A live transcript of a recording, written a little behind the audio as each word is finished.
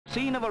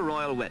Scene of a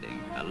royal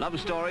wedding, a love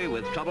story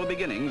with troubled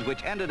beginnings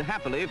which ended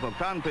happily for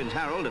Crown Prince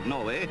Harald of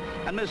Norway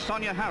and Miss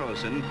Sonja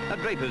Haraldsen, a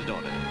draper's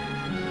daughter.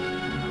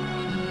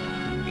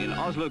 In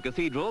Oslo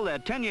Cathedral, their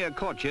 10-year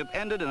courtship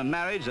ended in a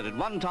marriage that at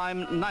one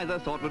time neither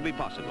thought would be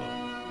possible.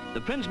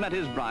 The prince met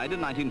his bride in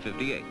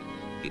 1958.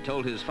 He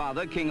told his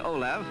father, King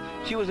Olav,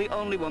 she was the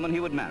only woman he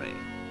would marry.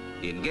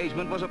 The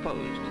engagement was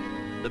opposed.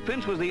 The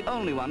prince was the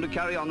only one to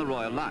carry on the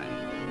royal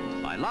line.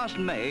 By last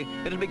May,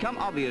 it had become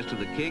obvious to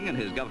the king and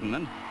his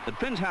government that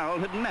Prince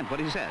Harald had meant what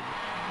he said.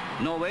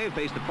 Norway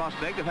faced the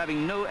prospect of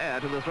having no heir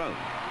to the throne.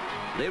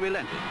 They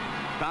relented.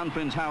 Crown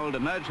Prince Harald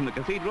emerged from the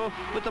cathedral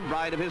with the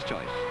bride of his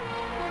choice.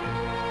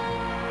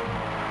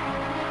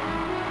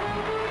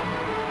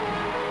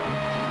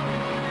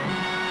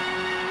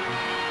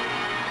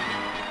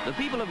 The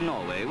people of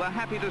Norway were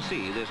happy to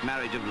see this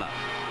marriage of love.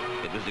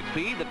 It was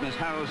decreed that Miss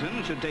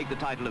Haraldsen should take the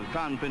title of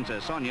Crown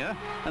Princess Sonja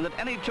and that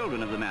any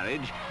children of the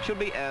marriage should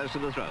be heirs to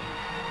the throne.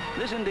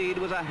 This indeed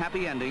was a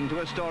happy ending to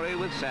a story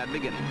with sad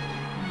beginnings.